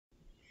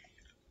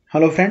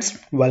Hello friends,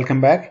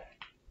 welcome back.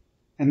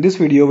 In this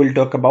video we'll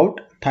talk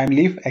about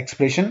Thymeleaf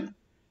expression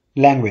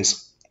language.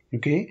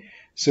 Okay,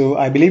 so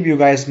I believe you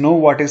guys know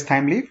what is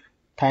Thymeleaf.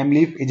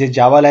 Thymeleaf is a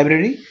Java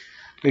library.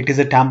 It is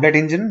a template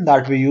engine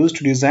that we use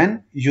to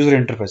design user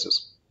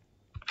interfaces.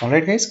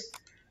 Alright guys,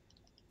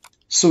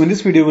 so in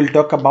this video we'll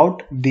talk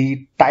about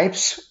the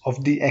types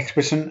of the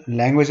expression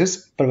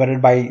languages provided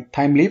by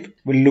Thymeleaf.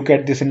 We'll look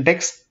at the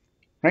syntax,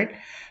 right?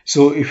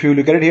 So if you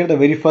look at it here, the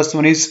very first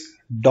one is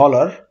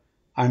dollar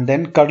and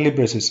then curly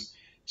braces.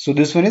 So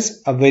this one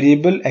is a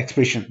variable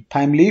expression,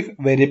 Thymeleaf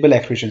variable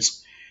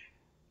expressions.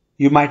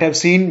 You might have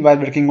seen while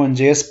working on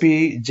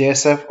JSP,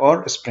 JSF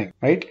or Spring,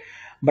 right?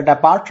 But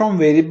apart from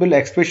variable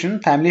expression,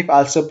 Thymeleaf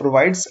also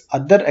provides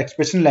other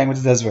expression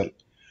languages as well.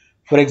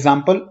 For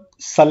example,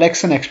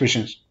 selection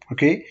expressions,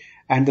 okay?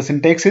 And the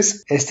syntax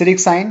is asterisk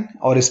sign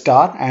or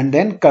star and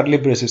then curly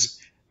braces.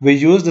 We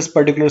use this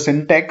particular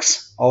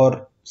syntax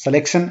or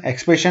selection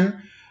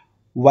expression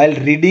while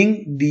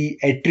reading the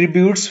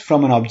attributes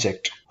from an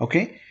object.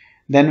 Okay,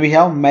 then we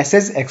have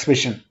message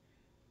expression.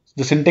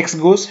 The syntax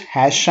goes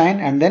hash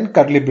sign and then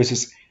curly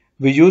braces.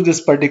 We use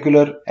this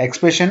particular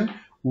expression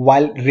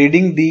while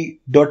reading the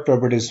dot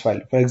properties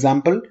file. For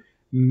example,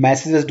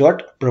 messages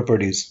dot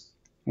properties.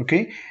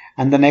 Okay,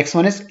 and the next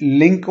one is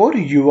link or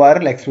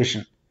URL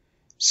expression.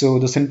 So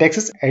the syntax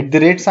is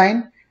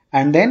 @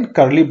 and then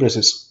curly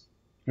braces.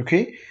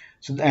 Okay,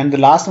 so and the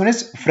last one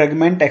is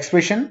fragment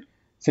expression.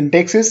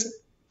 Syntax is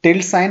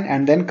tilde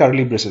and then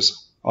curly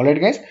braces. Alright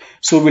guys,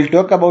 so we'll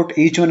talk about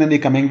each one in the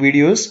coming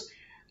videos.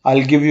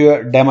 I'll give you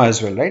a demo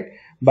as well, right?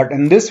 But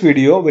in this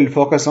video we'll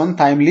focus on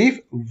Thymeleaf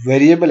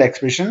variable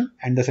expression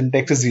and the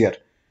syntax is here,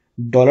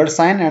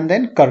 $sign and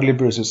then curly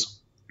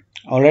braces.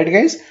 Alright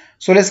guys,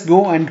 so let's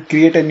go and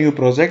create a new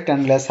project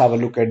and let's have a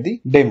look at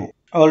the demo.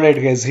 Alright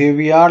guys, here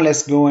we are.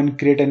 Let's go and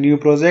create a new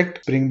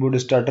project, Spring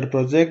Boot starter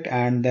project,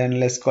 and then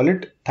let's call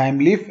it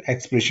Thymeleaf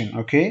expression.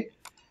 Okay,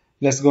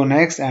 let's go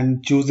next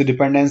and choose the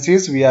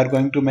dependencies. We are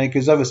going to make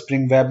use of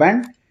Spring Web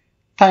and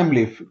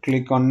Thymeleaf.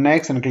 Click on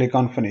next and click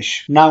on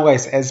finish. Now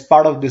guys, as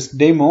part of this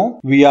demo,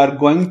 we are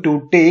going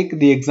to take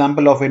the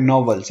example of a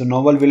novel. So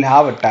novel will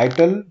have a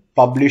title,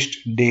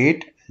 published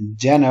date,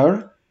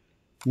 genre,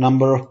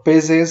 number of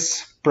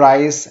pages,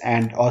 price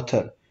and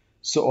author.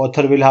 So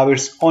author will have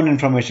its own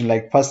information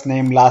like first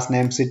name, last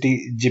name,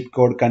 city, zip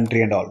code,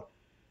 country and all.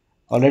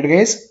 Alright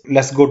guys,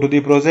 let's go to the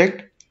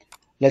project.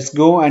 Let's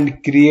go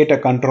and create a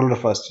controller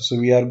first. So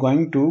we are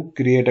going to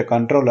create a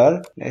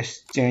controller.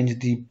 Let's change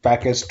the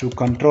package to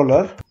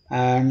controller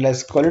and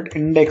let's call it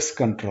index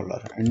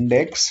controller.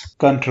 Index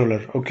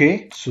controller.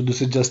 Okay, so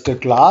this is just a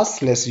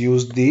class. Let's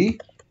use the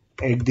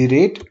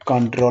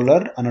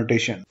 @controller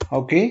annotation.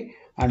 Okay,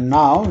 and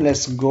now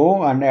let's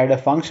go and add a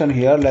function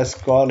here. Let's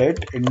call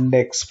it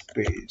index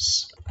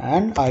page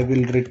and I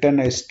will return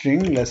a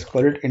string. Let's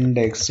call it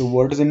index. So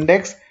what is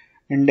index?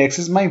 Index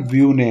is my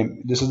view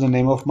name. This is the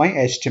name of my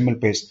HTML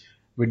page.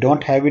 We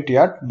don't have it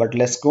yet, but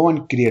let's go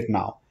and create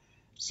now.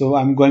 So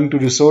I'm going to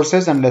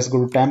resources and let's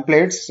go to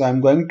templates. So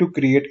I'm going to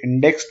create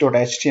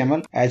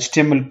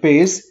index.html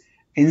page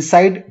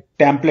inside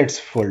templates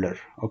folder.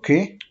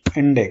 Okay,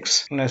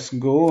 index. Let's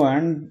go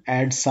and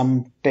add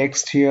some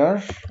text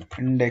here.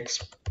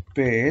 Index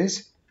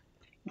page.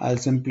 I'll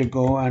simply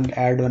go and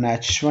add one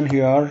h1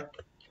 here.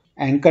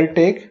 Anchor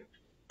tag.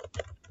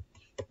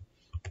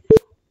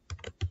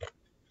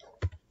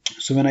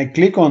 So when I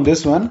click on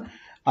this one,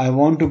 I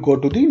want to go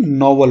to the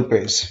novel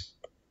page.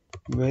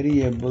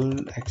 Variable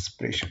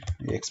expression,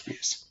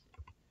 XPS.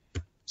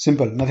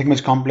 Simple, nothing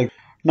much complex.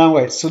 Now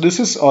guys, so this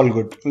is all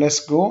good.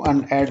 Let's go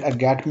and add a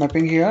get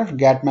mapping here.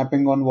 Get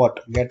mapping on what?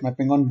 Get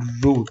mapping on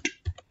root.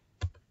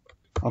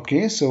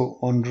 Okay, so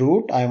on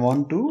root, I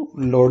want to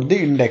load the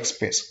index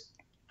page.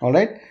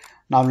 Alright,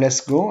 now let's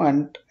go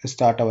and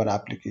start our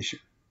application.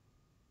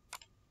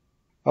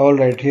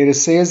 Alright, here it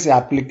says the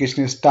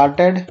application is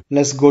started.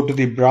 Let's go to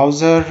the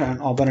browser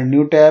and open a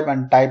new tab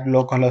and type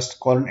localhost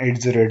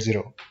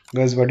 :8080.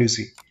 Guys, what do you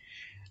see?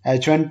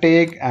 H1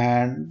 tag,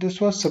 and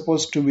this was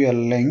supposed to be a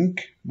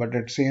link, but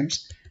it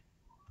seems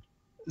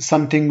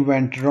something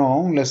went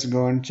wrong. Let's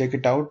go and check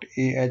it out.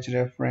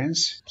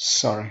 reference.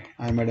 Sorry,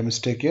 I made a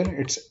mistake here.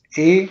 It's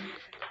a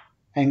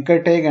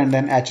anchor tag and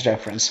then h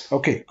reference.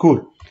 Okay,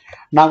 cool.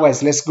 Now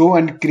guys, let's go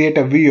and create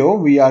a VO.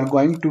 We are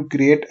going to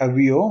create a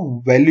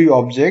VO value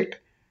object.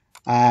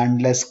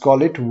 And let's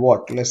call it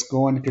what? Let's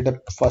go and create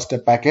first a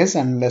package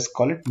and let's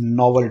call it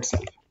novel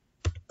itself.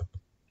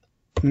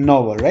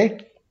 Novel,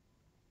 right?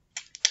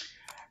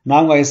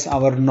 Now guys,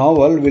 our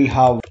novel will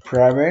have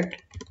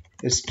private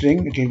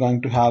string. It is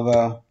going to have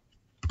a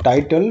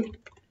title.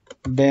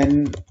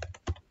 Then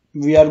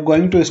we are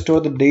going to store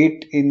the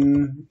date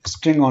in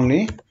string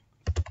only.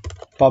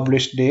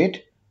 Published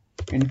date.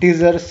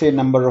 Integer, say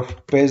number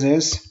of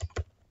pages.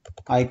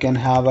 I can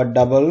have a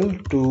double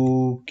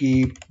to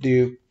keep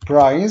the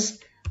price,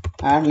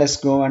 and let's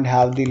go and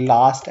have the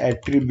last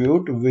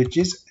attribute which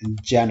is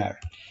genre.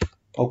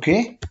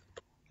 Okay,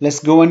 let's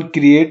go and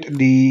create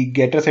the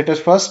getter setters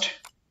first.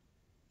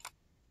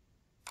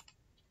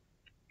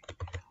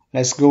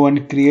 Let's go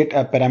and create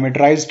a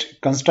parameterized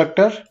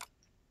constructor.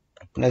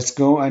 Let's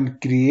go and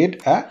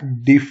create a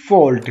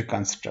default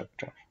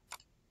constructor.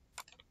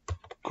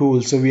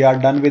 Cool. So we are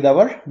done with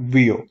our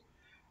VO.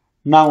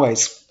 Now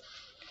guys,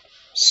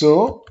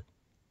 so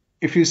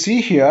if you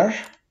see here,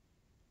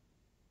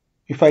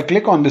 if I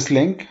click on this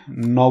link,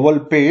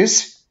 novel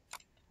page,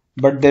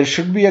 but there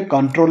should be a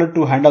controller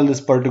to handle this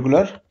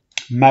particular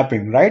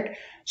mapping, right?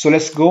 So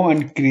let's go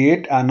and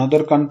create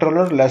another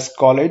controller. Let's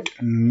call it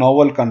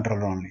novel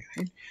controller only,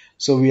 right?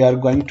 So we are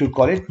going to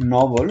call it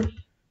novel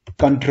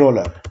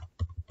controller.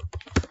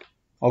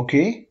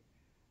 Okay,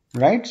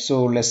 right?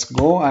 So let's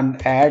go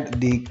and add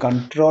the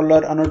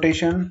controller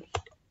annotation.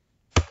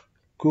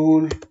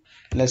 Cool.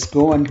 Let's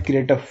go and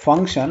create a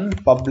function,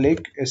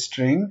 public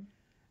string.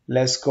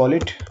 Let's call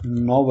it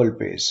novel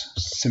page.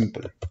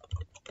 Simple.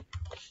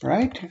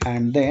 Right?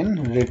 And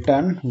then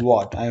return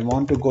what? I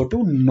want to go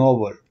to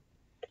novel.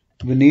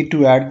 We need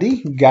to add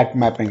the get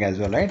mapping as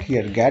well, right?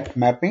 Here, get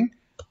mapping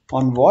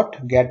on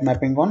what? Get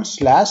mapping on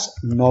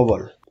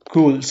 /novel.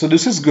 Cool. So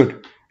this is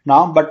good.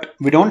 Now, but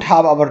we don't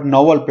have our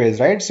novel page,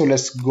 right? So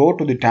let's go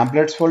to the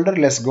templates folder.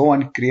 Let's go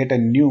and create a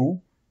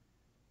new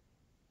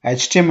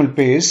HTML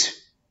page.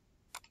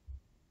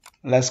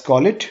 Let's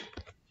call it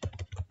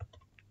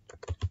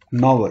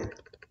novel.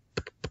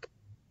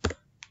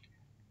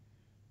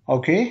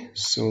 Okay,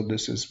 so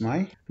this is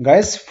my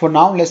guys. For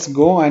now, let's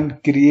go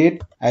and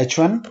create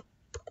h1.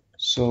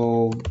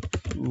 So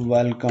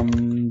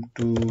welcome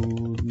to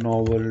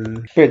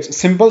novel page.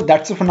 Simple.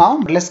 That's it for now.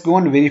 Let's go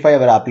and verify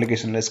our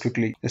application. Let's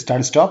quickly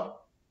start,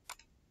 stop.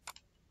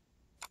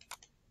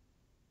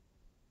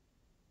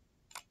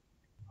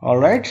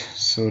 Alright,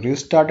 so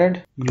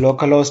restarted.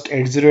 Localhost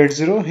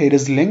 8080. Here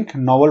is link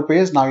novel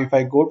page. Now if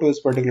I go to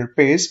this particular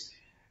page,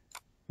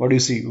 what do you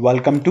see?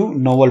 Welcome to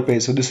novel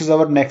page. So this is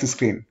our next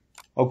screen.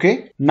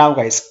 Okay, now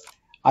guys,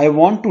 I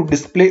want to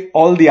display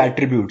all the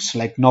attributes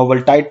like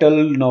novel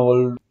title,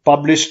 novel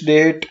published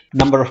date,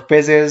 number of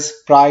pages,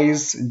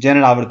 price,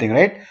 genre, everything,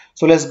 right?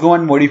 So let's go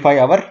and modify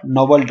our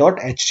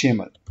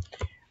novel.html.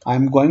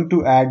 I'm going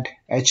to add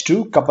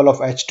h2, couple of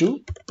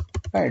h2,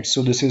 right?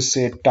 So this is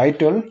say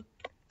title,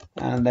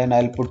 and then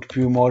I'll put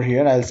few more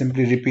here. I'll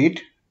simply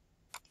repeat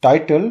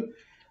title.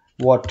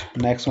 What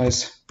next one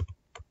is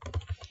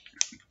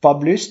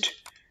published,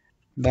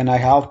 then I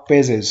have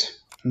pages,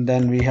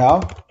 then we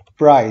have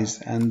price,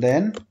 and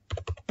then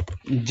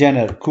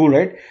genre. Cool,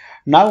 right?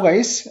 Now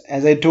guys,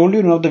 as I told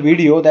you in the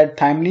video, that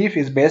Thymeleaf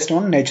is based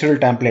on natural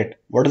template.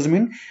 What does it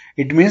mean?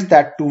 It means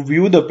that to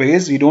view the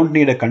page you don't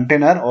need a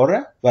container or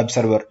a web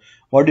server.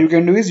 What you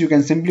can do is you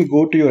can simply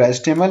go to your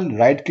HTML,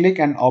 right click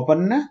and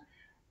open a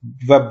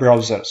web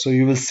browser. So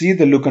you will see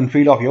the look and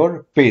feel of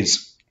your page.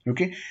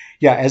 Okay,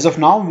 yeah, as of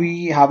now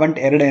we haven't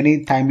added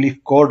any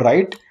Thymeleaf code,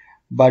 right?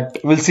 But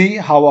we'll see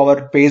how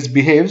our page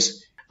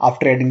behaves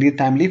after adding the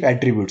Thymeleaf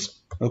attributes.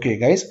 Okay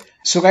guys,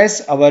 so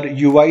guys, our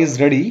UI is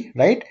ready,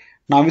 right?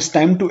 Now it's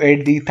time to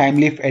add the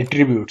Thymeleaf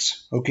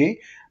attributes. Okay,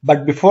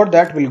 but before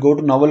that we'll go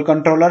to novel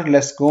controller.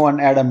 Let's go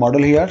and add a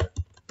model here,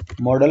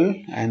 model,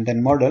 and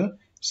then model.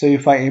 So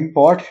if I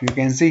import, you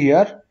can see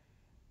here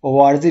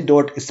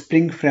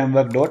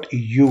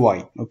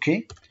org.springframework.ui.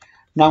 okay,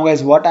 now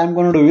guys, what I'm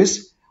going to do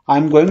is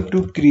I'm going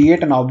to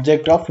create an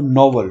object of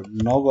novel.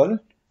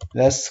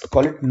 Let's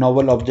call it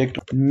novel object,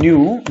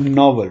 new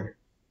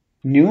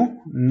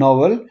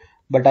novel,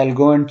 but I'll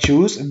go and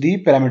choose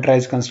the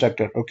parameterized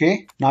constructor.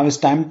 Okay, now it's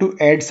time to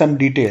add some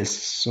details.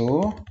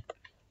 So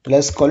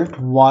let's call it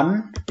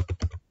one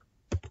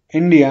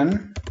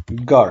Indian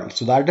girl.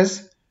 So that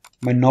is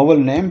my novel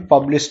name.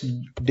 Published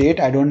date,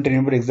 I don't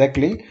remember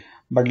exactly,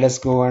 but let's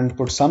go and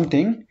put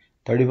something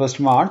 31st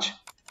March.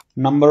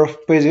 Number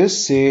of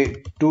pages,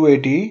 say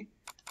 280.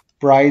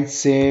 Price,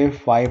 say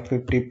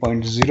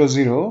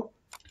 550.00.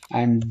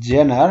 and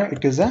genre,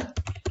 it is a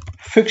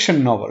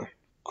fiction novel.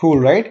 Cool,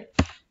 right?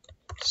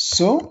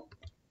 So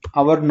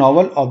our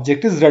novel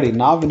object is ready.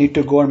 Now we need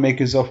to go and make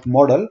use of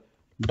model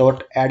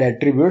dot add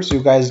attributes.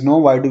 You guys know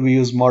why do we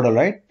use model,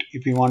 right?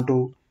 If you want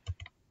to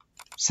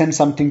send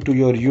something to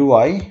your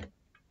UI,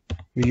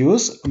 we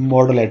use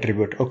model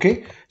attribute.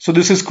 Okay, so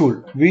this is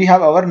cool. We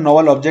have our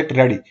novel object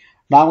ready.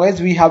 Now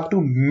guys, we have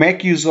to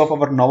make use of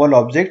our novel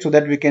object so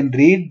that we can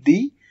read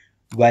the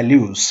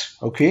values.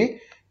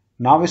 Okay,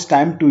 now it's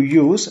time to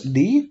use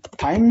the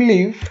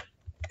Thymeleaf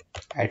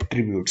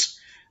attributes.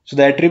 So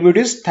the attribute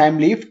is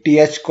Thymeleaf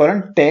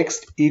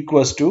th:\text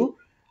equals to,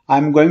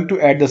 I'm going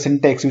to add the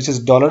syntax which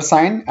is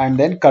 $, and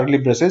then curly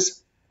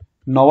braces,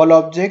 novel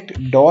object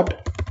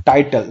dot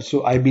title.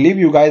 So I believe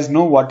you guys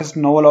know what is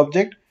novel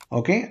object.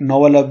 Okay,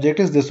 novel object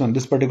is this one,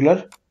 this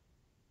particular.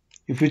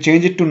 If you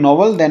change it to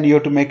novel, then you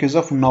have to make use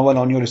of novel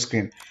on your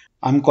screen.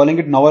 I'm calling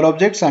it novel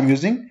object, so I'm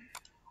using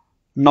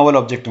novel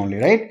object only,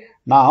 right?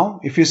 Now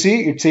if you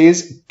see, it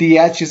says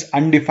th is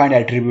undefined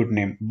attribute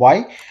name.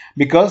 Why?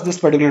 Because this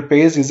particular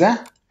page is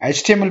a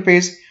HTML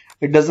page.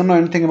 It doesn't know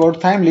anything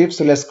about Thymeleaf.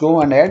 So let's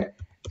go and add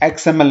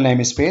XML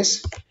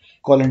namespace :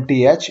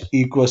 th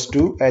equals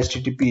to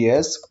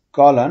https :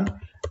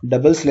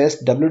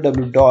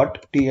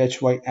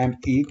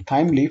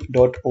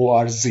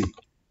 www.thymeleaf.org.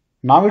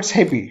 Now it's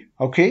happy.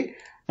 Okay,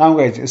 now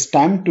guys, it's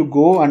time to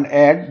go and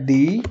add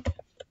the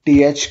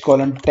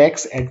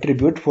th:\text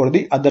attribute for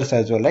the others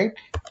as well, right?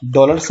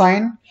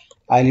 $,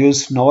 I'll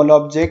use novel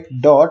object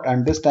dot,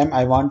 and this time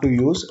I want to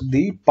use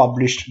the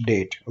published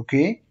date.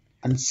 Okay,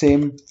 and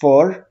same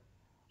for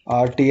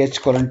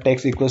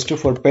th:\text equals to,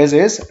 for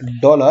pages,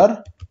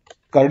 dollar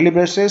curly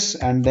braces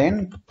and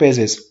then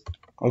pages.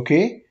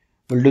 Okay,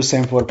 we'll do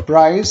same for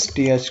price,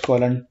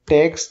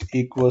 th:\text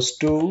equals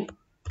to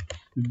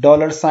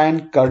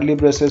 $ curly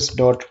braces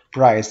dot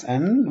price,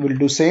 and we'll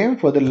do same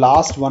for the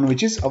last one,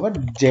 which is our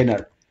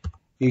genre,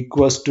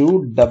 equals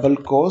to double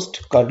quote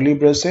curly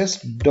braces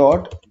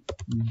dot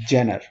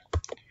genre.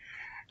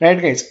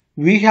 Right guys,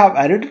 we have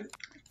added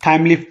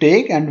Thymeleaf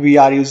tag and we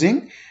are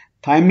using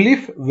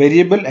Thymeleaf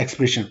variable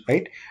expression.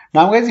 Right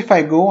now guys, if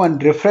I go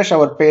and refresh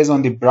our page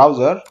on the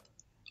browser,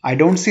 I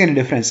don't see any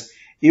difference.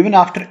 Even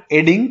after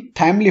adding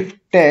Thymeleaf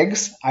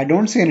tags, I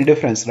don't see any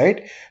difference,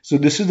 right? So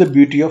this is the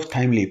beauty of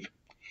Thymeleaf.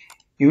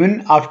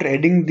 Even after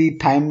adding the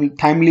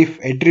Thymeleaf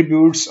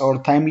attributes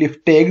or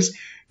Thymeleaf tags,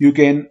 you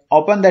can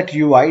open that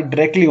UI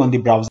directly on the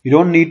browser. You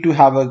don't need to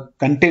have a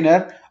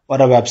container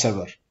or a web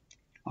server.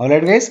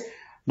 Alright guys,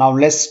 now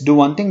let's do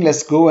one thing.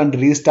 Let's go and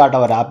restart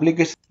our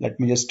application. Let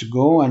me just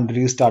go and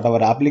restart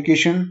our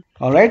application.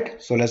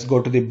 Alright, so let's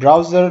go to the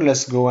browser.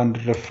 Let's go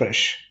and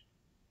refresh.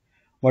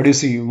 What do you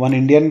see? One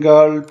Indian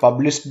girl,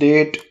 published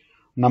date,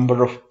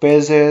 number of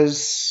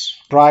pages,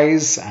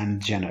 price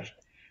and genre.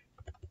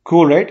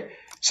 Cool, right?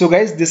 So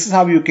guys, this is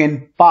how you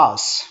can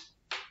pass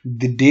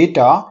the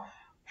data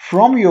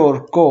from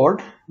your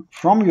code,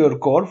 from your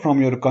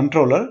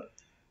controller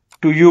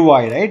to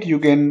UI, right? You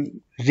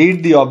can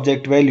read the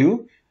object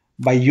value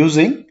by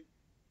using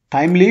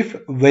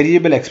Thymeleaf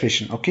variable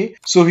expression. Okay,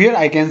 so here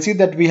I can see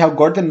that we have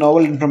got the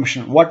novel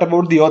information. What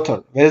about the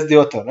author? Where is the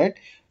author, right?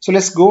 So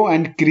let's go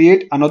and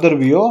create another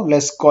view.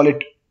 Let's call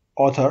it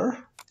author,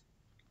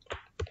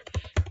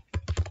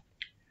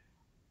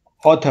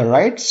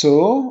 right?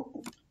 So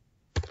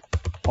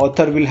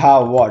author will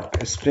have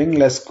what? A string.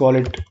 Let's call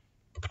it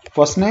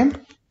first name,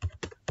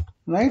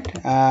 right?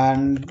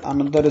 And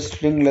another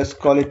string, let's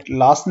call it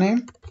last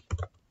name,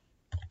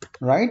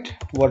 right?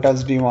 What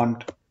else do you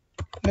want?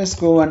 Let's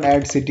go and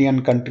add city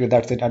and country.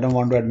 That's it. I don't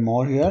want to add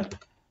more here.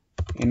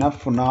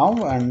 Enough for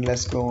now. And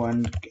let's go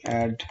and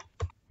add.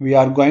 We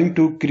are going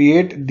to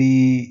create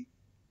the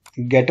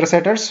getter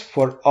setters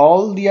for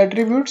all the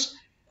attributes.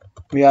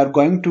 We are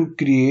going to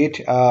create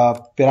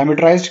a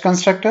parameterized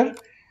constructor,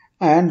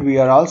 and we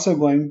are also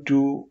going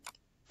to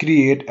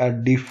create a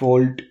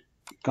default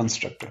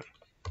constructor.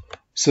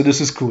 So this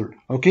is cool.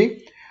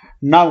 Okay,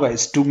 now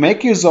guys, to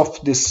make use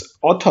of this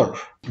author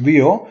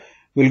view,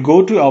 we'll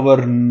go to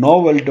our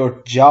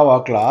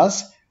novel.java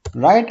class,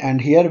 right?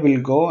 And here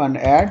we'll go and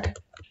add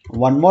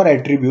one more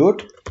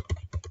attribute,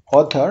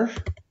 author,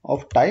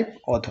 of type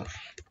author.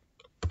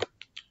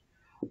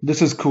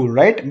 This is cool,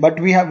 right? But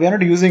we are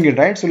not using it,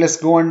 right? So let's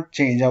go and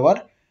change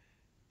our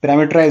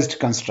parameterized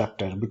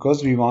constructor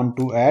because we want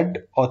to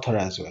add author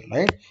as well,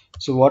 right?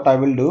 So what I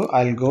will do,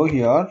 I'll go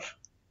here.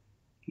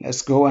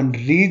 Let's go and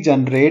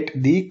regenerate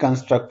the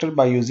constructor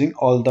by using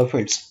all the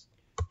fields.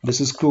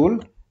 This is cool.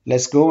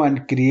 Let's go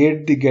and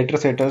create the getter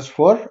setters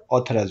for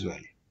author as well.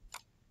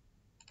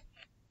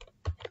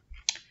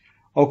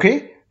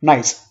 Okay,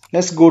 nice.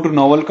 Let's go to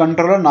novel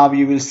controller. Now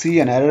you will see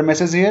an error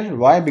message here.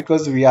 Why?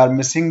 Because we are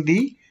missing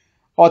the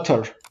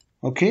author.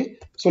 Okay,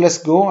 so let's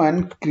go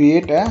and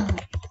create a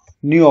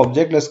new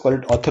object. Let's call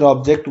it author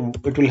object.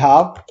 It will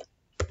have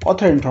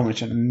author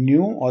information,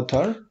 new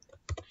author,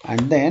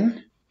 and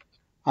then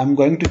I'm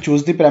going to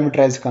choose the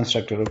parameterized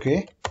constructor.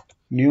 Okay,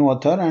 new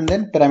author and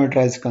then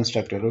parameterized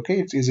constructor. Okay,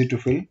 it's easy to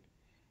fill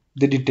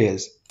the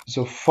details.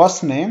 So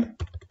first name,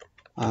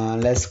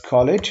 let's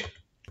call it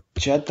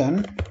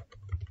Chetan,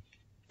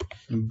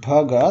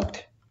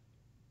 Bhagat,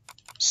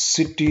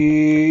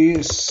 city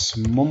is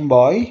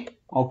Mumbai.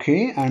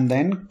 Okay, and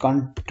then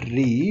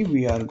country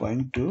we are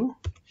going to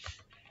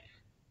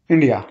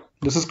India.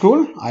 This is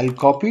cool. I'll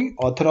copy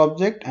author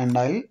object and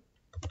I'll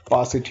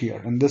pass it here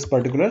in this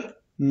particular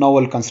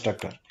novel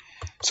constructor.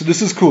 So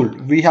this is cool.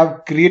 We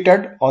have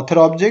created author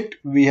object,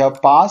 we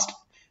have passed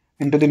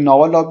into the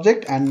novel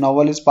object, and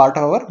novel is part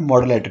of our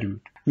model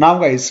attribute. Now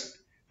guys,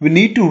 we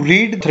need to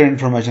read the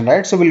information,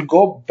 right? So we'll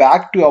go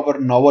back to our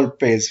novel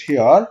page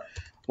here.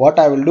 What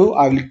I will do,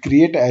 I will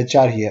create a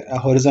HR here, a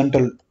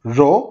horizontal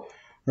row,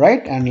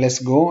 right? And let's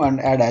go and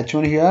add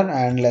h1 here,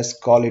 and let's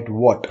call it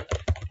what?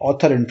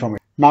 Author information.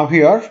 Now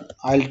here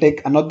I'll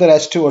take another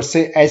h2 or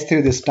say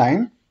h3 this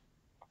time,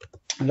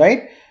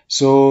 right?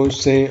 So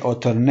say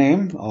author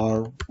name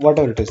or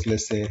whatever it is,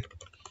 let's say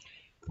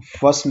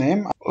first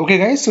name. Okay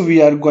guys, so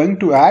we are going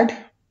to add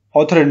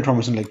author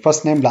information like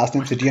first name, last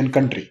name, city and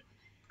country,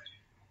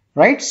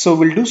 right? So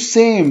we'll do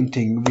same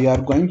thing. We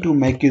are going to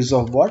make use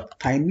of what?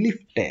 Thymeleaf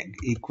tag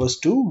equals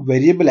to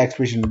variable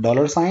expression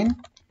 $.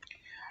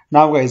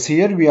 Now guys,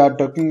 here we are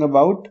talking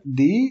about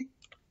the,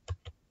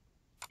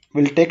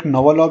 we'll take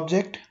novel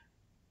object,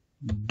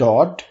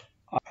 dot,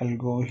 I'll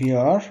go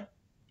here,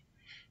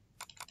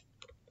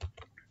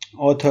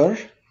 author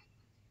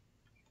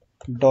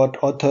dot,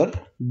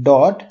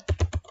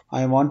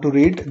 I want to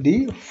read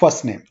the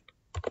first name.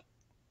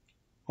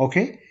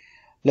 Okay,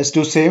 let's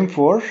do same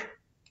for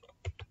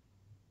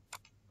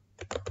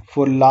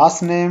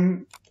last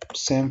name,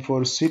 same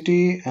for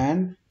city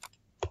and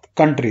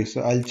country.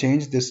 So I'll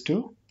change this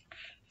to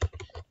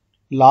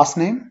last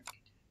name,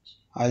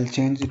 I'll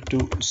change it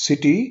to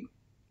city,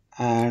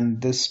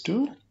 and this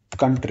to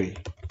country.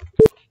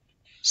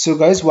 So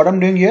guys, what I'm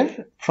doing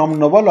here, from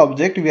novel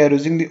object we are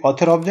using the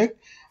author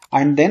object,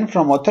 and then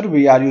from author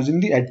we are using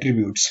the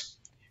attributes,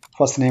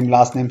 first name,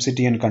 last name,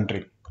 city and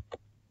country.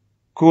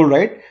 Cool,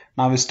 right?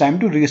 Now it's time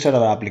to restart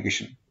our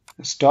application.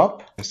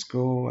 Stop, let's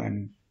go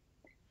and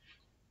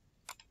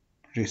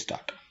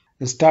restart.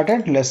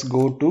 Started, let's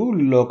go to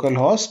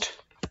localhost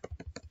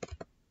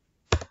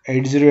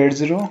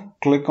 8080,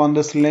 click on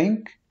this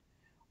link.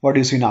 What do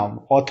you see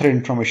now? Author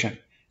information,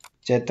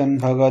 Chetan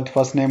Bhagat,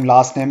 first name,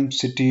 last name,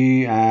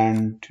 city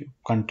and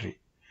country.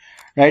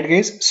 Right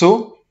guys,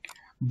 so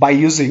by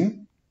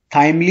using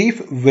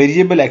Thymeleaf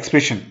variable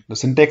expression, the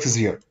syntax is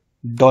here,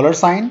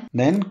 $,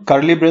 then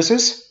curly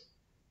braces,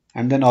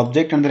 and then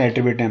object and then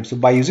attribute name. So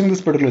by using this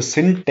particular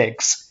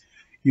syntax,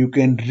 you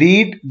can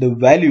read the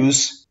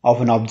values of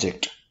an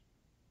object.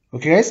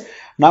 Okay guys,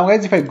 now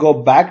guys, if I go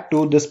back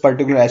to this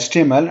particular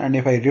HTML and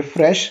if I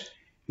refresh,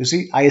 you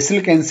see I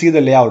still can see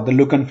the layout, the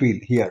look and feel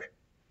here.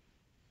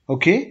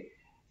 Okay,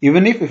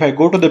 even if I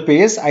go to the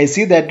page, I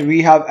see that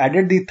we have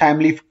added the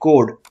Thymeleaf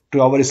code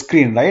to our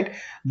screen, right?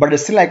 But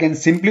still I can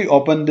simply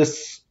open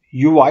this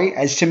UI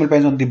HTML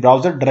page on the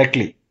browser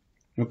directly.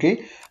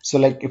 Okay, so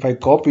like if I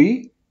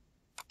copy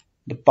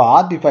the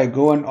path, if I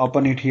go and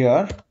open it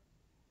here,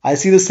 I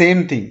see the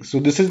same thing. So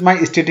this is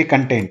my static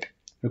content.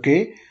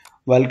 Okay,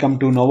 welcome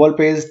to novel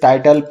page,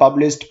 title,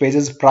 published,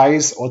 pages,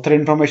 price, author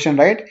information,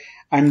 right?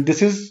 And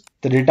this is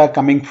the data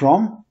coming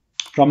from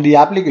the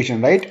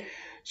application, right?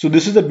 So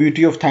this is the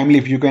beauty of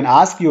Thymeleaf. You can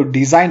ask your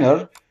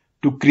designer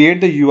to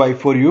create the UI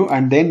for you,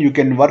 and then you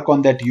can work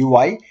on that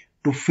UI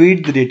to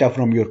feed the data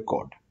from your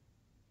code.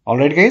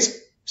 Alright guys,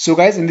 so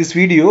guys, in this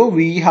video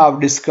we have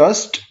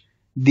discussed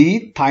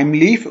the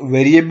Thymeleaf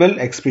variable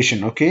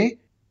expression. Okay,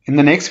 in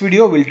the next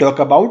video we'll talk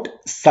about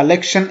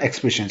selection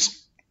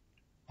expressions.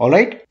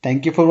 Alright,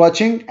 thank you for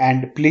watching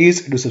and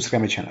please do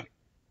subscribe my channel.